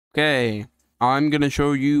Okay, I'm gonna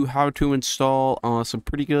show you how to install some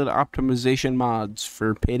pretty good optimization mods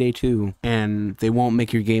for Payday 2, and they won't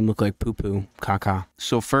make your game look like poo-poo, caca.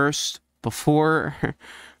 So first, before,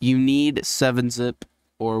 you need 7-zip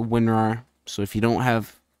or WinRAR. So if you don't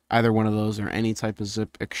have either one of those or any type of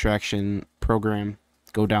zip extraction program,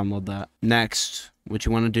 go download that. Next, what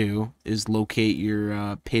you want to do is locate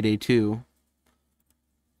your Payday 2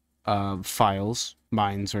 files.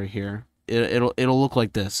 Mine's right here. It'll look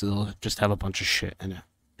like this. It'll just have a bunch of shit in it.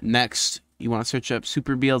 Next, you want to search up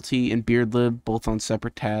SuperBLT and BeardLib, both on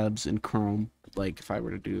separate tabs in Chrome. Like if I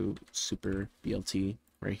were to do SuperBLT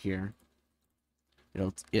right here,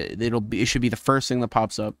 it should be the first thing that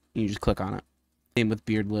pops up. You just click on it. Same with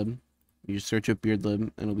BeardLib. You just search up BeardLib,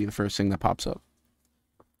 and it'll be the first thing that pops up.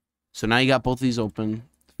 So now you got both these open.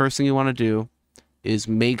 The first thing you want to do is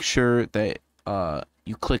make sure that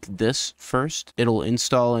you click this first. It'll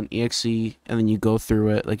install an exe, and then you go through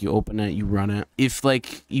it. Like you open it, you run it. If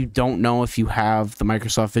like you don't know if you have the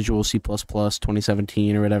Microsoft Visual C++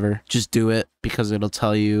 2017 or whatever, just do it, because it'll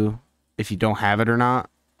tell you if you don't have it or not.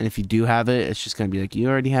 And if you do have it, it's just gonna be like, you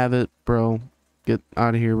already have it, bro. Get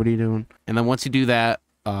out of here. What are you doing? And then once you do that,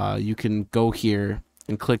 you can go here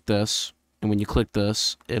and click this. And when you click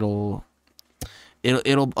this, it'll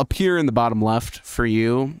appear in the bottom left for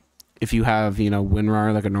you. If you have,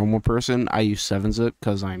 WinRAR like a normal person. I use 7-zip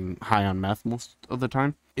because I'm high on meth most of the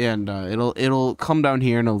time. And it'll come down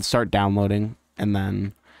here and it'll start downloading. And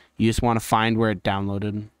then you just want to find where it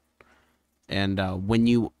downloaded. And when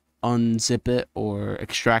you unzip it or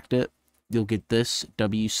extract it, you'll get this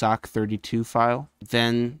wsock32 file.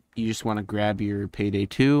 Then you just want to grab your Payday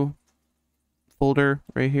 2 folder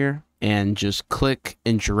right here and just click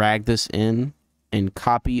and drag this in and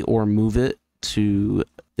copy or move it to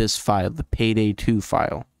this file, the Payday 2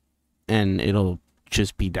 file, and it'll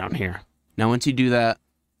just be down here. Now once you do that,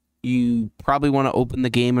 you probably want to open the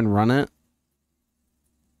game and run it.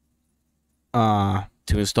 To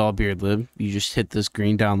install BeardLib, you just hit this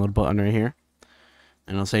green download button right here,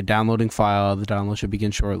 and it'll say downloading file. The download should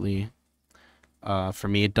begin shortly. For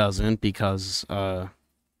me it doesn't, because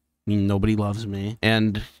nobody loves me.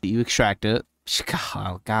 And you extract it.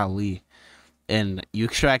 Golly. And you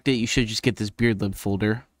extract it, you should just get this BeardLib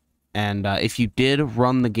folder. And if you did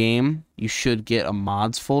run the game, you should get a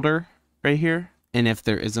mods folder right here. And if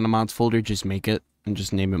there isn't a mods folder, just make it and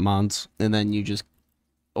just name it mods. And then you just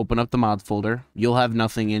open up the mods folder. You'll have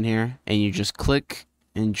nothing in here. And you just click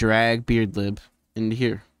and drag BeardLib into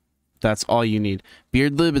here. That's all you need.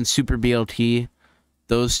 BeardLib and SuperBLT,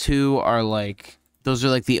 those are like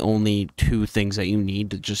the only two things that you need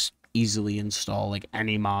to just easily install like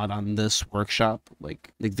any mod on this workshop.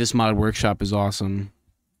 Like this mod workshop is awesome.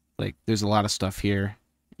 Like there's a lot of stuff here,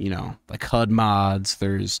 like HUD mods,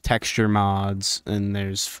 there's texture mods, and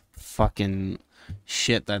there's fucking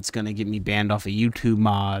shit that's gonna get me banned off of YouTube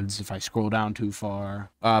mods if I scroll down too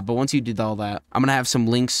far. But once you did all that, I'm gonna have some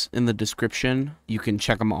links in the description. You can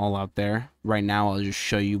check them all out there. Right now I'll just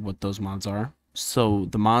show you what those mods are. So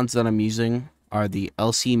the mods that I'm using are the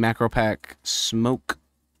LC Macro Pack Smoke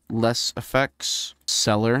Less Effects,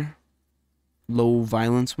 Cellar, Low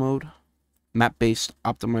Violence Mode, Map-Based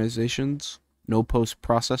Optimizations, No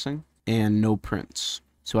Post-Processing, and No Prints.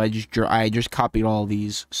 So I just copied all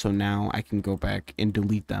these, so now I can go back and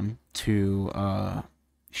delete them to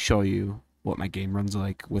show you what my game runs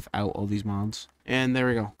like without all these mods. And there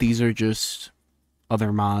we go. These are just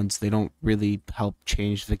other mods. They don't really help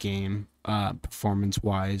change the game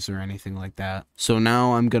performance-wise or anything like that. So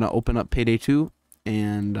now I'm going to open up Payday 2.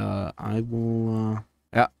 And I'm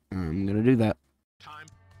gonna do that.